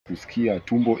kusikia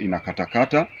tumbo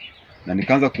inakatakata, na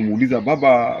nikaanza kumuuliza,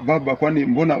 baba kwani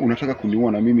mbona unataka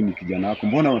kuniua na mimi ni kijana wako?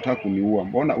 Mbona unataka kuniua?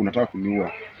 Mbona unataka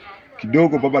kuniua?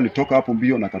 Kidogo baba alitoka hapo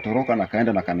mbio na katoroka na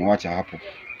kaenda na kaniwacha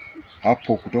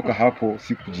hapo. Kutoka hapo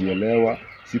sikujielewa,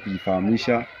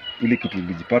 sikujifahamisha. Ile kitu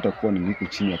nilijipata kuwa niliko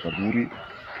chini ya kaburi,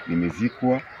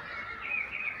 nimezikwa.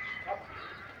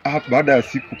 Baada ya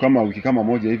siku kama wiki kama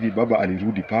moja hivi, baba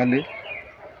alirudi pale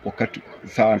wakati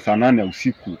saa 8 ya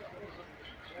usiku.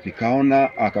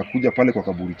 Nikaona akakuja pale kwa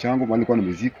kaburi changu mahali nilikuwa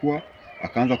nimezikwa,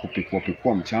 akaanza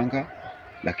kupekua mchanga,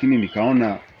 lakini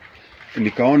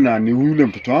nikaona ni yule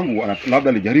mtoto wangu labda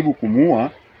alijaribu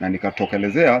kumuua, na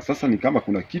nikatokelezea. Sasa ni kama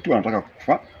kuna kitu anataka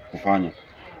kufanya.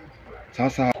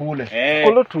 Sasa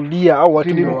Kolo tulia au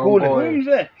watu ni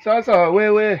mkule. Sasa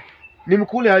wewe ni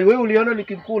mkule, wewe uliona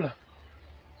nikikula?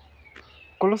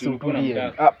 Kolo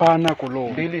tulia. Hapana Kolo.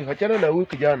 Ondili, achana na huyu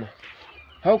kijana.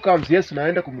 How comes yes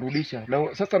naenda kumrudisha.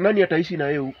 Na sasa nani ataishi na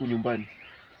yeye huku nyumbani?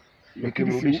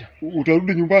 Nikimrudisha.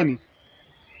 Utarudi nyumbani?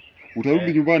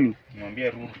 Utarudi nyumbani? Mwambie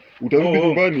rudi. Utarudi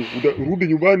nyumbani? Rudi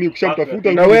nyumbani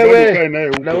ukishamtafuta na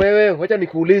wewe, wacha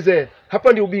nikuulize.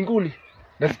 Hapa ndio mbinguni.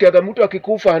 Nasikia mtu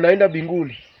akikufa anaenda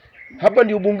mbinguni. Hapa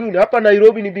ndio mbinguni, hapa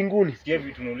Nairobi ni mbinguni. Sikia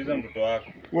vitu tunauliza mtoto wako.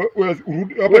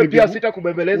 Hapa ni pia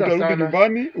sitakubembeleza sana. Utarudi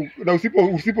nyumbani, na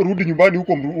usiporudi nyumbani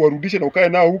huko warudishe na ukae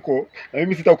nao huko, na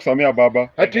mimi sitakusamea baba.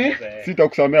 Ati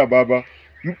sitakusamea baba.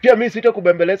 Pia mimi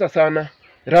sitakubembeleza sana.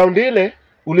 Round ile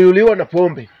uliuliwa na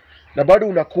pombe na bado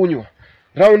unakunywa.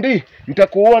 Round hii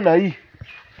nitakuua na hii.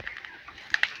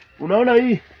 Unaona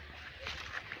hii?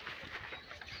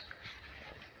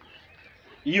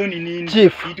 Hiyo ni nini?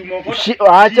 Chief,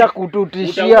 acha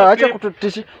kututishia, acha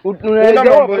kututishia.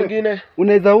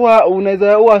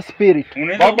 Unaweza ua spirit.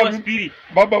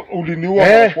 Baba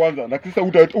uliniua kwanza, na sasa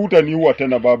utaniua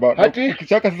tena baba.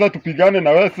 Ukichaka sasa tupigane na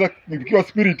wewe sasa nikiwa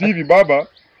spirit hivi baba.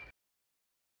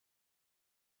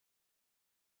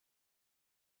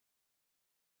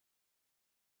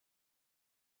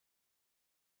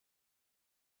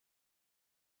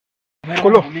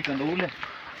 Kolo.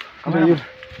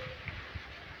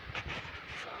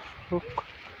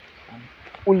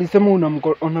 Ulisema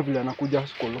unamkona vile anakuja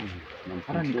Kolo.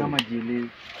 Hata ni kama jili.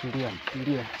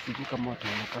 Ndio, sijui kama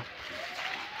wataonekana.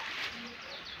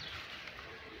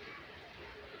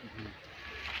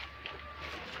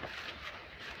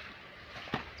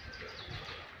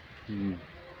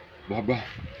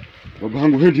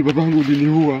 Babangu hedi, babangu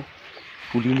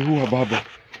uliniua baba.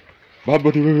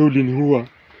 Baba ni wewe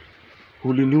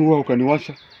uliniua,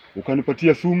 ukaniwasha,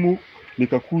 ukanipatia sumu,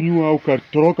 nikakunywa,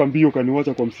 ukatoroka mbio,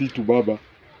 ukaniwacha kwa msitu baba.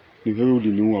 Ni wewe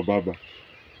uliniua baba.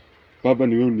 Baba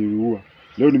ni wewe uliniua.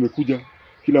 Leo nimekuja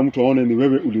kila mtu aone ni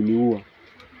wewe uliniua.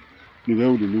 Ni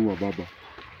wewe uliniua baba.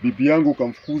 Bibi yangu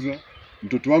ukamfukuza,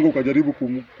 mtoto wangu ukajaribu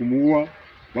kumuua.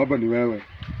 Baba ni wewe.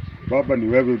 Baba ni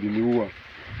wewe uliniua.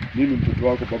 Mimi mtoto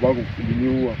wako, babangu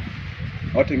uliniua.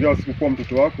 Hata ingawa sikuwa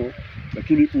mtoto wako,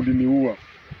 lakini uliniua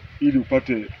ili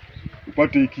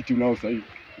upate hii kiti unao sasa hivi.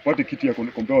 Upate kiti ya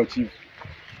kompewa chief.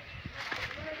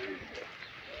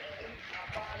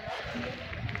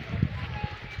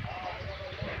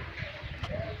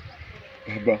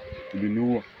 Baba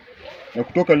uliniua. Na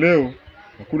kutoka leo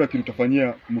hakuna kitu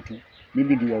utafanyia mtu.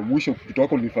 Mimi ndio wa mwisho mtoto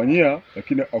wako nilifanyia,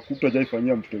 lakini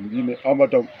hakutajaifanyia mtoto mwingine ama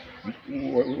hata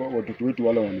watoto wetu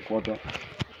wale wanifuata.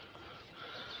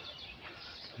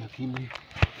 Lakini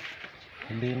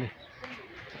Ondili,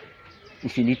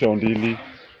 usiniite Ondili.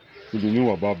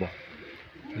 Uliniua baba.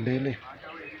 Ondili,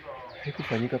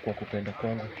 haikufanyika kwa kupenda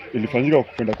kwangu. Ilifanyika kwa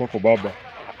kupenda kwako baba.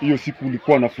 Hiyo siku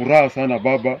ulikuwa na furaha sana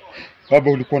baba.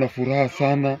 Baba ulikuwa na furaha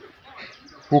sana.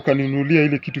 Ukaninunulia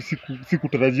ile kitu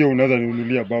sikutarajia unaweza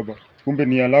ninunulia baba. Kumbe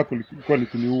nia lako ilikuwa ni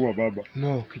kuniua baba.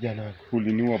 No kijana wangu.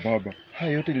 Uliniua baba.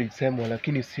 Haya yote nilisemwa,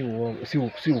 lakini si uongo,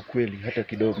 si ukweli hata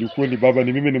kidogo. Ni ukweli baba,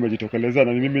 ni mimi nimejitokeleza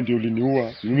na ni mimi ndio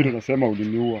uliniua. Ni mimi ndio nasema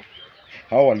uliniua.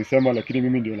 Hao walisema lakini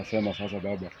mimi ndio nasema sasa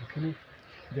baba. Lakini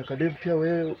Jakadem pia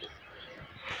wewe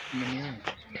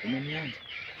umenianza.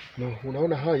 No,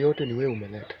 unaona haya yote ni wewe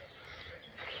umeleta.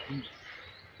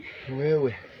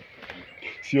 Wewe.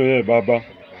 Sio yeye baba.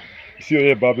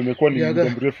 Imekuwa ni muda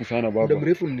mrefu sana baba. Muda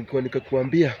mrefu nilikuwa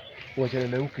nikakwambia uachane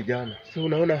na huyu kijana. Sasa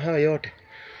unaona haya yote.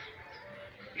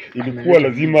 Ilikuwa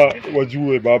lazima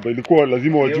wajue baba. Ilikuwa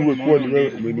lazima wajue kuwa ni wewe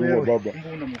umeniua baba.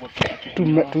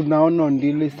 Tunaona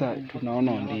Ondili sasa,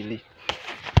 tunaona Ondili.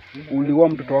 Uliua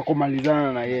mtoto wako,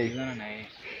 malizana na yeye.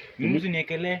 Mimi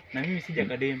usiniekelee na mimi si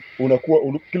Jakadem.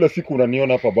 Unakuwa kila siku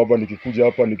unaniona hapa baba, nikikuja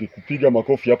hapa nikikupiga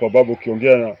makofi hapa baba,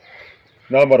 ukiongea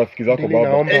na marafiki zako baba.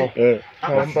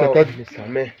 Naomba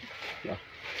nisamee.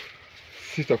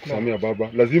 Sitakusamea baba.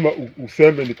 Lazima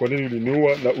useme ni kwa nini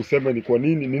uliniua na useme ni kwa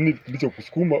nini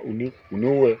kilichokusukuma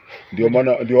uniue. Ndio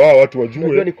maana ndio hao watu wajue.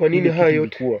 Unajua ni kwa nini haya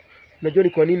yote? Unajua ni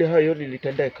kwa nini haya yote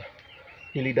ilitendeka?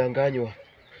 Nilidanganywa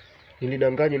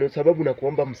kwa sababu na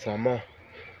kuomba msamaha.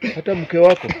 Hata mke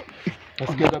wako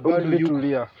nasikia bado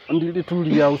yuko. Ondili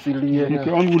tulia, usilie.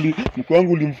 Mke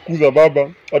wangu ulimfukuza baba.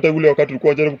 Hata ule wakati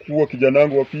ulikuwa unajaribu kuua kijana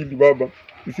wangu wa pili baba.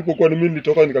 Isipokuwa ni mimi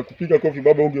nilitoka nikakupiga kofi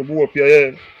baba, ungemuua pia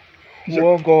yeye.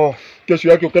 Uongo. Kesho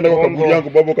yake ukaenda kwa kaburi yangu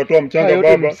baba, ukatoa mchanga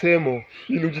baba. Msemo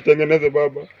Ili ujitengeneze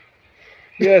baba.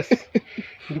 Yes.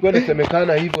 Ilikuwa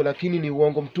inasemekana hivyo lakini ni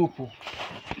uongo mtupu.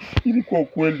 Ilikuwa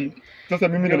ukweli. Sasa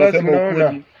mimi ninasema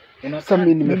ukweli. Sasa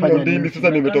mimi nimefanya Ondili, sasa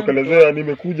nimetokelezea,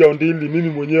 nimekuja Ondili, mimi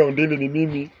mwenyewe Ondili ni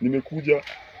mimi, nimekuja.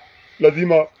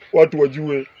 Lazima watu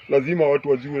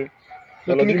wajue.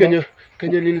 Lakini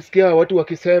Kenya nilisikia watu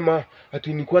wakisema ati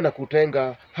nilikuwa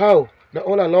nakutenga. How? Na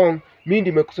all along mimi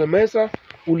nimekusemesa,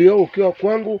 ulioa ukiwa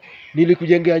kwangu,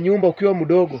 nilikujengea nyumba ukiwa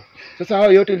mdogo. Sasa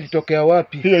hayo yote ilitokea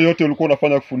wapi? Hiyo yote ulikuwa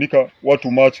unafanya kufunika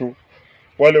watu macho.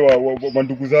 Wale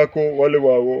mandugu zako, wale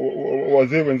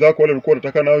wazee wenzako, wale walikuwa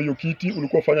wanataka nao hiyo kiti,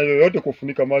 ulikuwa fanya yoyote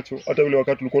kufunika macho. Hata ule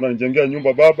wakati ulikuwa unanijengea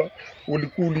nyumba baba,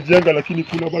 ulijenga lakini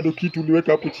kuna bado kitu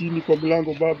uliweka hapo chini kwa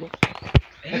mlango baba.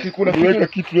 Ati kuna uliweka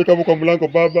kitu uliweka hapo kwa mlango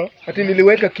baba. Ati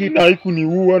niliweka kitu. Na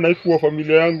haikuniua, na haikuwa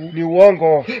familia yangu. Ni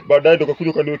uongo. Baadaye ndo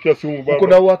kakuja ukaniwekea sumu baba. Uko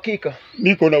na uhakika?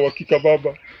 Niko na uhakika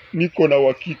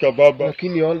baba.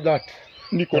 Lakini all that.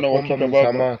 Niko na uhakika baba.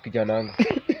 Msamaha kijana wangu.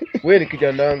 Wewe ni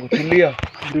kijana wangu, tulia.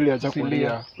 Ondili acha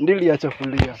kulia. Ondili acha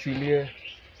kulia. Usilie.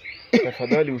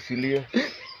 Tafadhali usilie.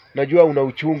 Najua una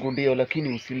uchungu ndio,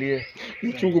 lakini usilie.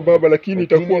 Uchungu baba, lakini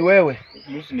itakuwa wewe.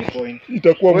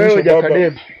 Itakuwa mwisho baba.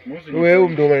 Wewe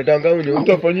ndio unadanganya.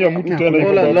 Utafanyia mtu tena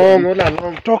all along.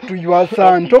 Talk to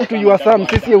your son.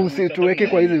 Sisi usituweke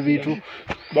kwa hizi vitu.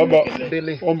 Baba,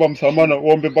 omba msamaha,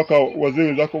 uombe mpaka wazee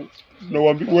wenzako na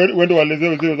uende waelezee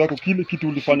wazee wenzako kile kitu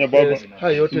ulifanya baba. Yes,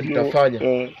 haya yote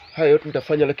nitafanya. Haya yote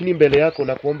nitafanya, lakini mbele yako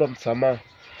nakuomba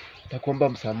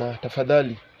msamaha.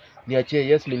 Tafadhali. Niachie.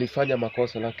 Yes, nilifanya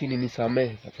makosa lakini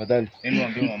nisamehe tafadhali.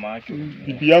 Mwambie mama yake.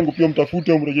 Bibi yangu pia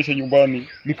mtafute umrejeshe nyumbani.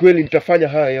 Ni kweli nitafanya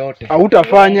haya yote.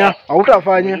 Hautafanya.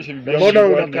 Mbona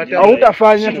unakataa?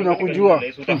 Hautafanya, tunakujua.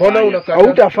 Mbona unakataa?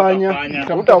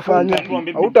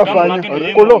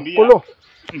 Hautafanya. Kolo.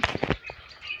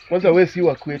 Kwanza wewe si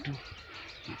wa kwetu.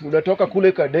 Unatoka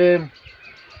kule Kadem.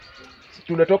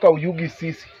 Tunatoka Uyugi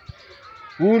sisi.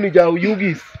 Huu ni ja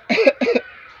Uyugi.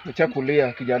 Acha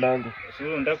kulia kijana wangu.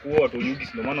 Sio unataka kuoa watu Uyugi,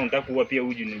 ndio maana unataka kuoa pia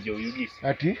uji ni ja Uyugi.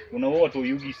 Ati? Unaoa watu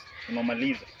Uyugi,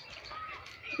 unamaliza.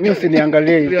 Mimi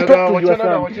usiniangalie hivi.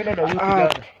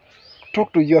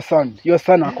 Talk to your son. Your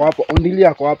son ako hapa. Ondili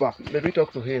ako hapa. Let me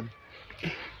talk to him.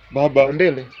 Baba,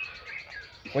 Ondili.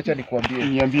 Wacha nikwambie.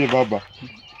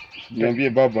 Niambie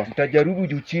baba. Mtajaribu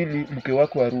juu chini mke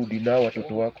wako arudi na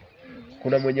watoto wako.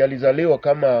 Kuna mwenye alizaliwa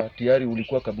kama tayari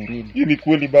ulikuwa kaburini. Hii ni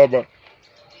kweli baba.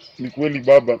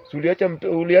 Uliacha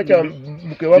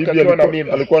mke wako akiwa na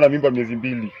mimba. Alikuwa na mimba miezi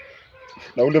 2.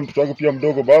 Na ule mtoto wangu pia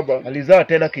mdogo baba alizaa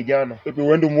tena kijana. Hebu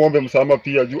uende muombe msamaha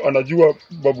pia juu anajua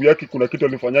babu yake kuna kitu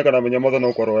alifanyaka na amenyamaza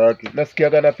na kwa roho yake.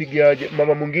 Nasikiaga napigia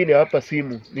mama mwingine hapa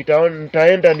simu.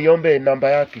 Nitaenda niombe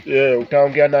namba yake.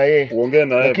 Utaongea na yeye. Uongee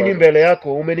na yeye. Lakini mbele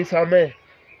yako umenisamehe.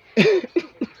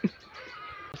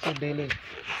 Ondili,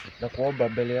 nakuomba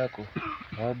mbele yako.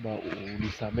 Naomba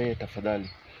unisamehe tafadhali.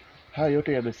 Haya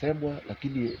yote yamesemwa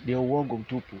lakini ni uongo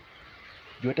mtupu.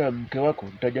 Juu hata mke wako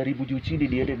nitajaribu juu chini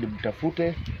niende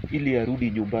nimtafute ili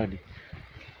arudi nyumbani.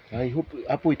 I hope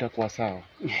hapo itakuwa sawa.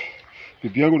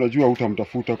 Bibi yangu najua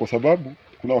hutamtafuta kwa sababu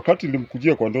kuna wakati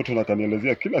nilimkujia kwa ndoto na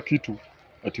kanielezea kila kitu.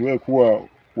 Ati wewe kuwa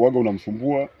uaga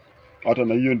unamsumbua, hata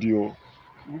na hiyo ndio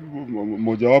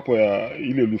mojawapo ya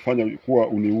ile ulifanya kuwa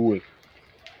uniue.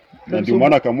 Na ndio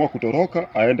maana akaamua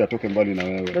kutoroka aende atoke mbali na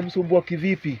wewe. Namsumbua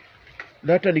kivipi?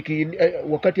 Na hata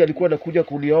wakati alikuwa anakuja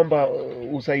kuniomba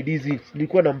usaidizi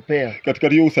nilikuwa nampea. Katika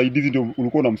hiyo usaidizi ndio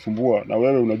ulikuwa unamsumbua na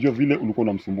wewe unajua vile ulikuwa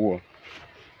unamsumbua.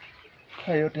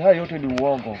 Haya yote ni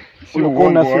uongo. Ulikuwa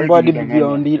unasumbua bibi ya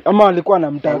Ondili ama alikuwa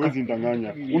anamtaka? Hawezi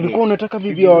ndanganya. Ulikuwa unataka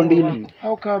bibi ya Ondili.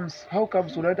 How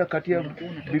comes unaenda kati ya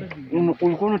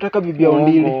ulikuwa unataka bibi ya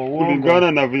Ondili?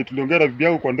 Kulingana na vitu tuliongea na bibi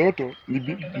yangu kwa ndoto,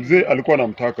 mzee alikuwa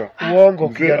anamtaka. Uongo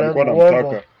mzee alikuwa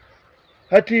anamtaka.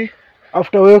 Hati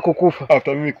after wewe kukufa.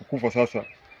 After mimi kukufa sasa.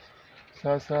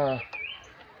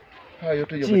 Haya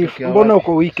yote yametokea. Mbona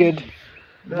uko wicked?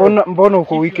 Mbona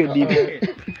uko wicked hivi?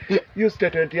 Hiyo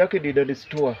statement yake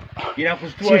inanistua.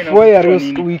 Inakustua why are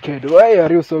you wicked? Why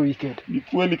are you so wicked? Ni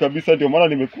kweli kabisa ndio maana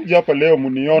nimekuja hapa leo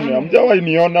mnione. Hamjawahi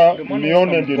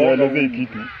nione ndio nielezee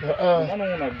kitu.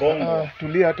 Maana unagonga.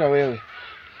 Tulia hata wewe.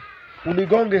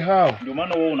 Unigonge hao. Ndio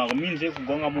maana wewe unakominje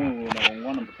kugonga mu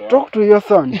unaongana mtoto wako. Talk to your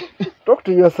son. Talk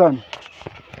to your son.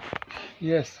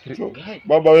 Yes. So,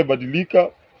 baba wewe badilika,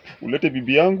 ulete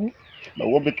bibi yangu na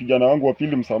uombe kijana wangu wa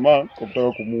pili msamaha kwa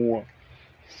kutaka kumuua.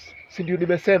 Si ndio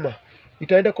nimesema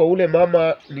nitaenda kwa ule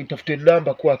mama nitafute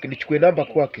namba kwake, nichukue namba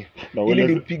kwake ili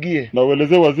nimpigie. Na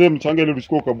uelezee wazee mchanga ile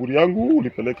ulichukua kaburi yangu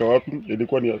ulipeleka wapi?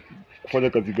 Ilikuwa ni kufanya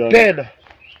kazi gani?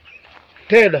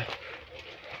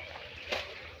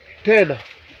 Tena.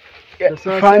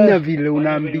 Fanya vile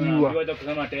unaambiwa.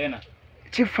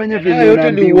 Chief, fanya vile unaambiwa.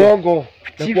 Yote ni uongo.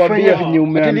 Chief, fanya vile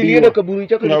umeambiwa. Nilienda kaburi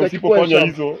chako nikachukua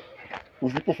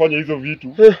usipofanya hizo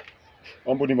vitu.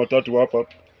 Mambo ni matatu hapa.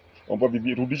 Omba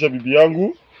bibi, rudisha bibi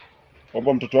yangu.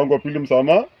 Omba mtoto wangu wa pili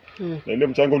msamaha. Na ile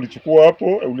mchanga ulichukua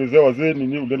hapo, ulezee wazee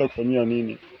nini ulienda kufanyia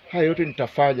nini. Haya yote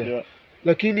nitafanya. Yeah.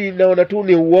 Lakini naona tu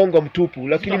ni uongo mtupu,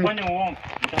 lakini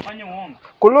nitafanya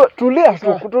uongo.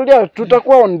 Tulia,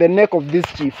 tutakuwa on the neck of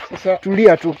this chief. Sasa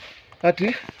tulia tu.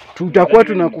 Ati tutakuwa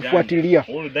tunakufuatilia.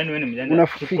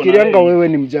 Unafikirianga wewe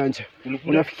ni mjanja.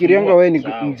 Unafikirianga wewe ni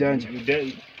mjanja.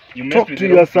 Talk to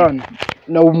your son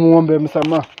na umuombe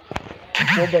msamaha.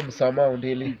 Omba msamaha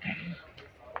Ondili.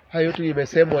 Hayo yote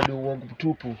nimesemwa ni uongo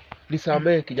mtupu.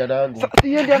 Nisamee kijana wangu. Sasa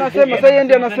yeye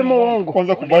ndiye anasema uongo.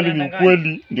 Kwanza kubali ni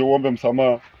ukweli ndio uombe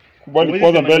msamaha. Kubali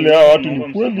kwanza mbele hao watu ni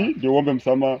ukweli ndio uombe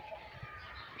msamaha.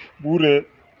 Bure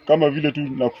kama vile tu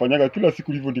nakufanyaga kila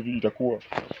siku hivyo ndivyo itakuwa.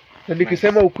 Na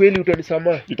nikisema ukweli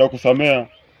utanisamehe? Nitakusamea.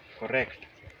 Correct.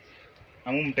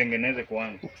 Amu mtengeneze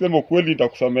kwanza. Ukisema ukweli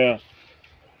nitakusamea.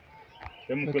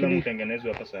 Sema kweli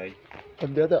mtengenezwe hapa sasa hivi.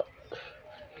 On the other,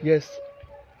 yes.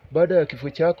 Baada ya kifo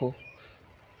chako,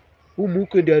 huyu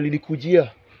mke ndiye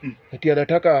alinikujia. Ati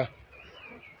anataka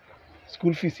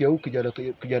school fees ya huyu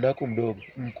kijana wako mdogo,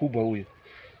 mkubwa huyo.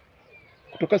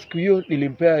 Kutoka siku hiyo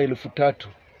nilimpea 3,000.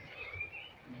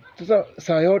 Sasa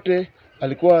saa yote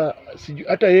alikuwa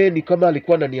hata yeye ni kama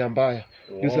alikuwa na nia mbaya.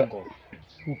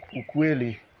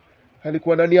 Ukweli.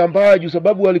 Alikuwa na nia mbaya juu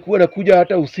sababu alikuwa anakuja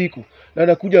hata usiku na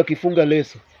anakuja akifunga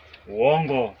leso.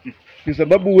 Uongo. Ni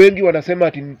sababu wengi wanasema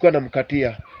ati nilikuwa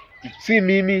namkatia. Si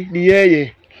mimi, ni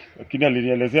yeye. Lakini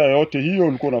alinielezea yote hiyo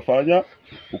ulikuwa unafanya,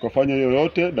 ukafanya hiyo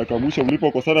yote, dakika mwisho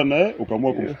mlipokosana naye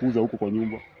ukaamua kumfukuza huko kwa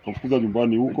nyumba. Kumfukuza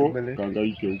nyumbani huko,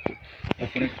 kaangaike huko.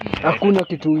 Hakuna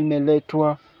kitu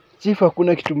imeletwa. Chief,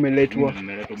 hakuna kitu imeletwa.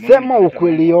 Sema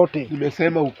ukweli yote.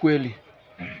 Nimesema ukweli.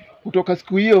 Kutoka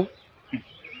siku hiyo,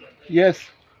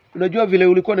 yes. Unajua vile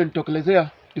ulikuwa unanitokelezea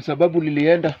ni sababu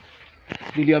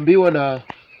niliambiwa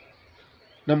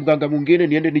na mganga mwingine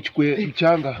niende nichukue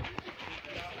mchanga.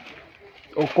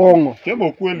 Okongo. Sema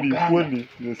ukweli,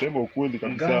 nimesema ukweli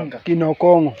kabisa. Kina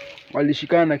Okongo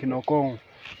walishikana na kina Okongo.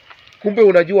 Kumbe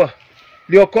unajua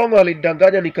ni Okongo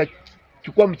alidanganya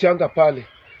nikachukua mchanga pale.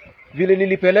 Vile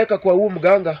nilipeleka kwa huyu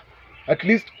mganga, at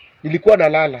least nilikuwa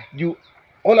nalala. Juu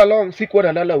all along sikuwa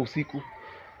nalala usiku.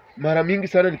 Mara mingi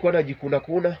sana nilikuwa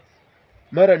najikuna.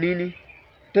 Mara nini?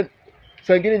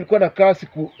 Saa nyingine nilikuwa nakaa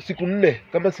siku 4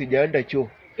 kama sijaenda choo.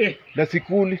 Na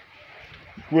sikuli.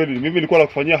 Kweli mimi nilikuwa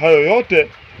nakufanyia hayo yote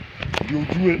ndio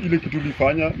ujue ile kitu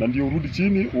ulifanya na ndio urudi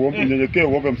chini uombe unyenyekee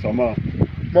uombe msamaha.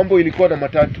 Mambo ilikuwa na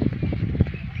matatu.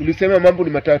 Tulisema mambo ni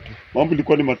matatu. Mambo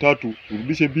ilikuwa ni matatu.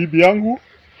 Urudishe bibi yangu.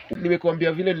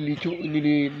 Nimekuambia vile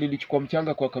nilichukua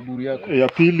mchanga kwa kaburi yako. Ya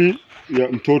pili ya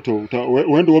mtoto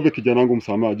uende uombe kijana wangu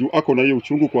msamaha. Juu ako na hiyo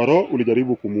uchungu kwa roho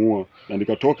ulijaribu kumuua na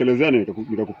nikatokelezea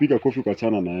nikakupiga kofi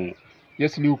ukachana na yeye.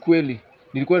 Yes, ni ukweli.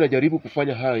 Nilikuwa najaribu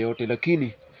kufanya haya yote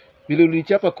lakini vile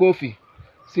ulinichapa kofi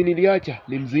si niliacha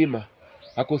ni mzima.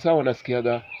 Ako sawa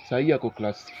nasikiaga saa hii ako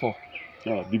class 4.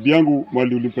 Bibi yangu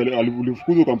mwali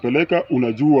ulimfukuza ukampeleka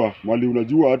unajua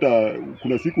hata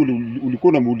kuna siku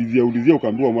ulikuwa unamuulizia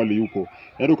ukaambiwa mwali yuko.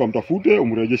 Yaani ukamtafute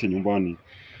umrejeshe nyumbani.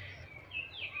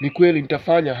 Ni kweli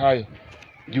nitafanya hayo.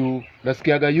 Juu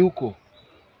nasikiaga yuko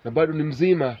na bado ni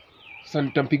mzima. Sasa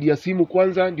nitampigia simu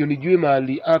kwanza ndio nijue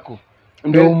mahali ako.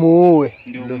 Ndio muue.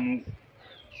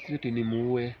 Sisi ni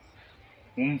muue.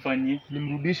 Umfanyie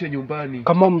nimrudishe nyumbani.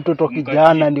 Kama mtoto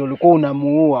kijana ndio ulikuwa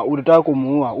unamuua, unataka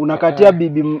kumuua. Unakatia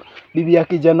bibi ya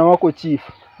kijana wako chief.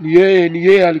 Ni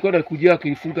yeye alikuwa anakujia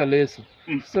akifunga leso.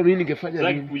 Sasa mimi ningefanya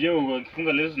nini? Sasa kujia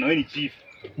ukifunga leso na wewe ni chief.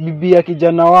 Bibi ya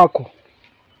kijana wako.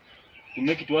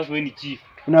 Umeki tu wewe ni chief.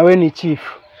 Na wewe ni chief.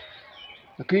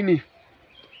 Lakini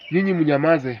nyinyi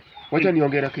mnyamaze. Wacha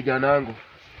niongee na kijana wangu.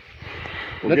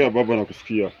 Ongea baba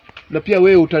nakusikia. Na pia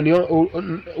wewe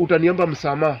utaniomba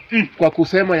msamaha kwa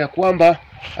kusema ya kwamba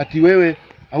ati wewe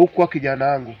haukuwa kijana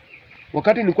wangu.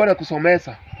 Wakati nilikuwa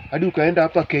nakusomesa hadi ukaenda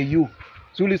hapa KU.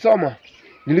 Si ulisoma?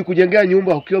 Nilikujengea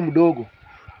nyumba ukiwa mdogo.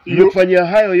 nimekufanyia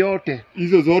hayo yote.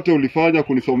 Hizo zote ulifanya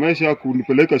kunisomesha,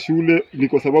 kunipeleka shule, ni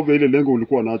kwa sababu ya ile lengo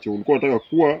ulikuwa nacho. Ulikuwa unataka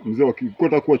kuwa mzee ulikuwa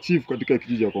unataka kuwa chief katika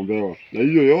kijiji cha Kombewa. Na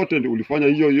hiyo yote ndio ulifanya,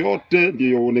 hiyo yote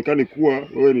ndio uonekane kuwa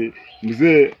wewe ni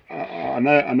mzee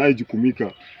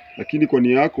anayejukumika. Lakini kwa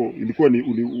nia yako ilikuwa ni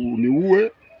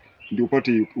uniue ndio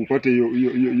upate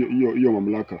hiyo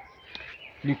mamlaka.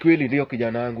 Ni kweli ndio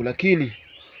kijana wangu, lakini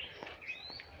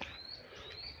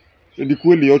ni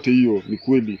kweli yote hiyo, ni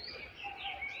kweli.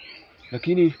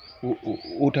 Lakini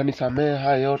utanisamea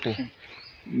haya yote?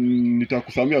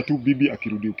 Nitakusamea tu bibi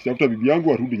akirudi. Ukitafuta bibi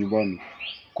yangu arudi nyumbani.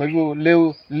 Kwa hivyo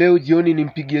leo jioni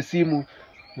nimpigie simu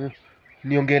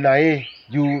niongee na yeye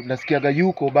juu nasikiaga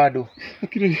yuko bado.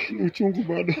 Lakini uchungu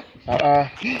bado.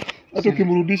 Hata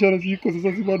ukimrudisha na siko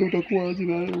sasa, si bado utakuwa aje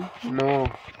na yeye? No.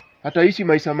 Hataishi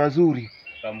maisha mazuri.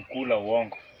 Tamkula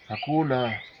uongo.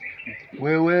 Hakuna.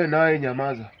 Wewe naye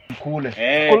nyamaza. Mkule.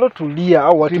 Kolo tulia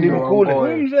au watu ni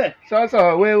mkule. Mzee.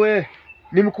 Sasa wewe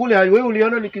ni mkule, wewe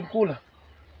uliona nikimkula?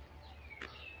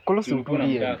 Kolo si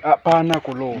utulie. Hapana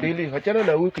Kolo. Ondili, achana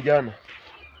na huyu kijana.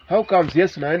 How comes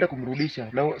yes naenda kumrudisha.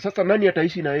 Na sasa nani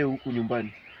ataishi na yeye huku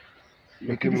nyumbani?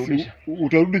 Nikimrudisha.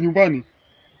 Utarudi nyumbani?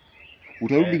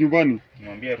 Utarudi nyumbani?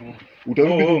 Mwambie rudi.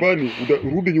 Utarudi nyumbani?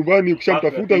 Urudi nyumbani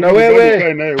ukishamtafuta na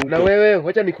wewe naye huko. Na wewe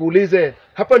wacha nikuulize,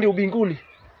 hapa ndio binguni?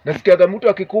 Nasikiaga mtu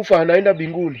akikufa anaenda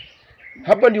binguni.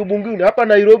 Hapa ndio binguni, hapa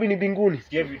Nairobi ni binguni.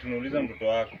 Sikia vitu tunauliza mtoto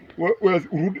wako.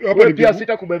 Hapa ni pia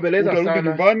sitakubembeleza sana. Utarudi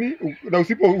nyumbani na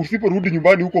usiporudi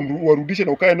nyumbani huko warudishe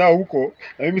na ukae nao huko,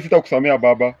 na mimi sitakusamea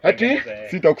baba. Ati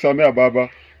sitakusamea baba.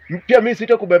 Pia mimi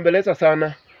sitakubembeleza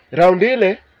sana. Round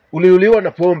ile uliuliwa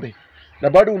na pombe na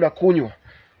bado unakunywa.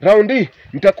 Round hii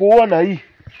nitakuua na hii.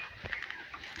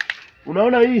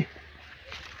 Unaona hii?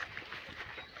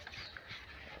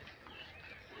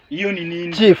 Hiyo ni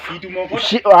nini? Chief,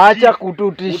 acha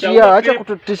kututishia, acha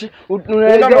kututishia.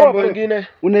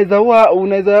 Unaweza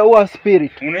ua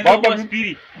spirit.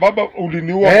 Baba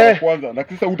uliniua kwanza, na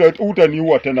sasa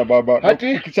utaniua tena baba.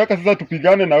 Ukitaka sasa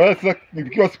tupigane na wewe sasa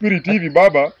nikiwa spirit hivi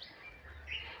baba,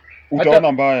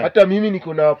 utaona mbaya. Hata mimi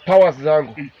niko na powers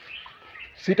zangu.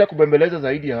 Sitakubembeleza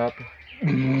zaidi ya hapa.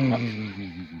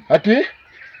 Ati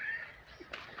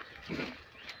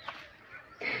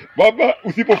baba,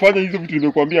 usipofanya hizo vitu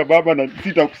nimekuambia baba, na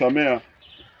sitakusamea.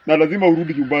 Na lazima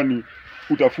urudi nyumbani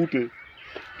utafute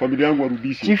familia yangu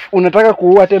warudishe. Chief, unataka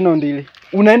kuua tena Ondili?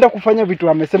 Unaenda kufanya vitu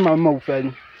amesema ama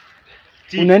ufanye?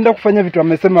 Unaenda kufanya vitu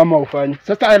amesema ama ufanye?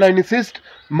 Sasa ana insist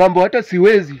mambo hata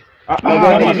siwezi.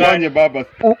 Lazima baba.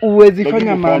 Uwezi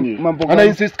fanya mambo. Ana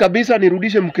insist kabisa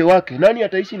nirudishe mke wake. Nani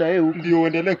ataishi na yeye huko? Ndio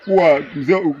uendelee kuwa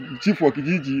mzee chifu wa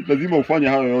kijiji, lazima ufanye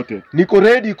hayo yote. Niko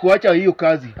ready kuacha hiyo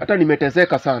kazi. Hata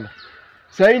nimeteseka sana.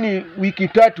 Sasa ni wiki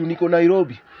 3 niko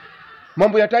Nairobi.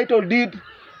 Mambo ya title deed,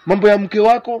 mambo ya mke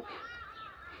wako.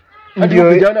 Ndio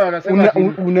vijana wanasema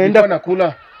unaenda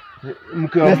nakula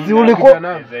mke wa mke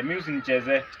ulikuwa mimi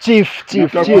usinichezee. Chief,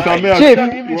 utafanya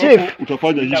hivi.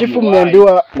 Chief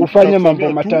umeambiwa ufanye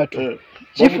mambo matatu.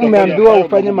 Chief umeambiwa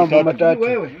ufanye mambo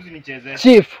matatu.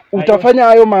 Chief utafanya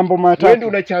hayo mambo matatu. Wewe ndio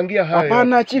unachangia hayo.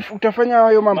 Hapana Chief, utafanya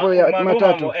hayo mambo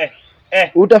matatu.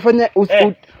 Utafanya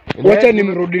acha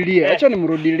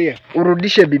nimrudilie.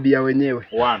 Urudishe bibi ya wenyewe.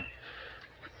 1.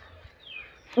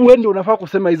 Wewe ndio unafaa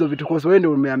kusema hizo vitu kwa sababu wewe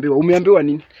ndio umeambiwa. Umeambiwa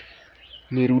nini?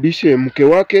 Nirudishe mke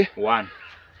wake. 1.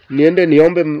 Niende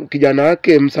niombe kijana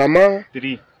wake msamaha.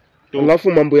 3.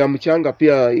 Alafu mambo ya mchanga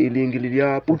pia iliingililia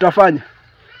hapo. Utafanya?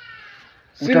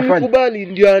 Sikubali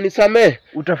ndio anisamee.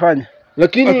 Utafanya?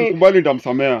 Lakini akikubali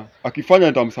nitamsamea. Akifanya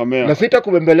nitamsamea. Na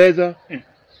sitakubembeleza.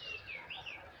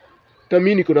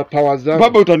 Mimi kuna power zangu.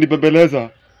 Baba utanibembeleza.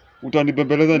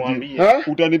 Utanibembeleza ndio.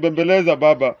 Utanibembeleza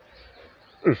baba.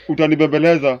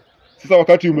 Utanibembeleza. Sasa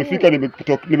wakati umefika,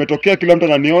 nimetokea kila mtu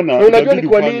ananiona. Unajua ni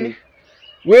kwa nini?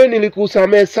 Wewe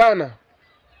nilikusamea sana.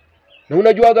 Na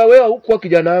unajuaga wewe huko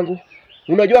kijana wangu.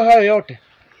 Unajua haya yote.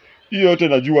 Hiyo yote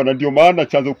najua, na ndio maana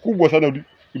chanzo kubwa sana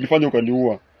ulifanya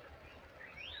ukaniua.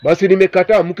 Basi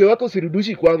nimekataa, mke wako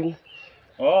usirudishi kwangu.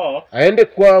 Aende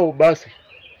kwao basi.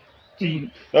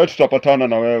 Leo tutapatana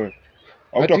na wewe.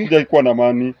 Hautakuja kuwa na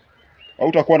amani.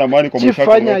 Hautakuwa na amani kwa maisha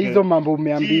yako. Fanya hizo mambo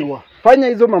umeambiwa. Fanya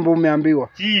hizo mambo umeambiwa.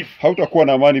 Chief, hautakuwa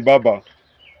na amani baba.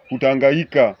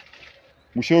 Utahangaika.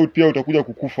 Mwisho pia utakuja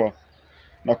kukufa.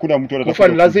 Na kuna mtu anataka kufa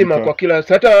lazima kwa kila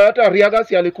hata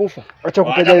Riagasi alikufa. Acha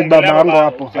kutaja baba wangu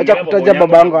hapo. Acha kutaja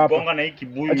baba wangu hapa.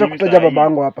 Acha kutaja baba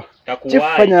wangu hapa. Chief,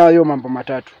 fanya hayo mambo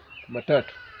matatu.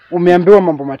 Umeambiwa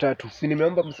mambo matatu. Si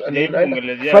nimeomba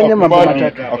fanya mambo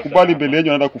matatu. Akubali mbele yenu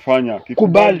anaenda kufanya.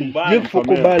 Kubali.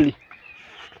 Kubali.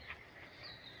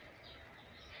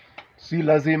 Si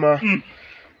lazima.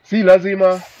 Si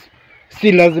lazima.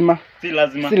 Si lazima. Si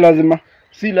lazima. Si lazima.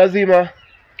 Si lazima.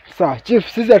 Sawa, chief,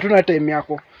 sisi hatuna time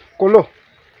yako. Kolo.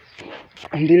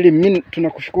 Ondili, mimi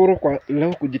tunakushukuru kwa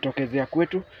leo kujitokezea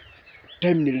kwetu.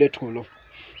 Time ni late Kolo.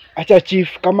 Acha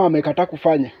chief kama amekataa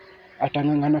kufanya,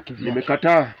 atang'ang'ana kivyake.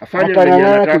 Nimekataa. Afanye vile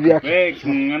Atang'ang'ana anataka. kivyake. Wewe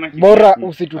kung'ang'ana kitu. Bora Afanye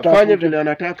usitutafute. vile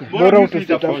anataka. Bora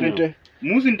usitutafute.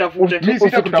 Musi nitafute.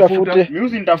 Usitutafute.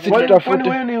 Musi nitafute. Usitutafute.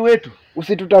 Wewe ni wetu.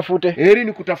 Usitutafute. Heri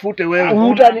ni kutafute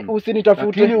wewe.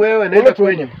 Usinitafute. Lakini wewe nenda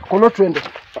kwenye. Kolo twende.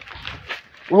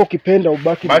 Wewe ukipenda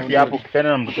ubaki na Baki Ondili. hapo ukipenda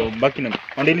na mtoto baki na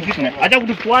Ondili kitu. Acha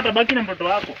kutufuata, baki na mtoto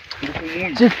wako.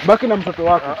 Ndikumunyi. Chief, baki na mtoto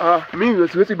wako. Mimi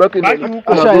siwezi baki Baki na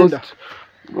huko. Ashaenda.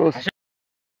 Ghost.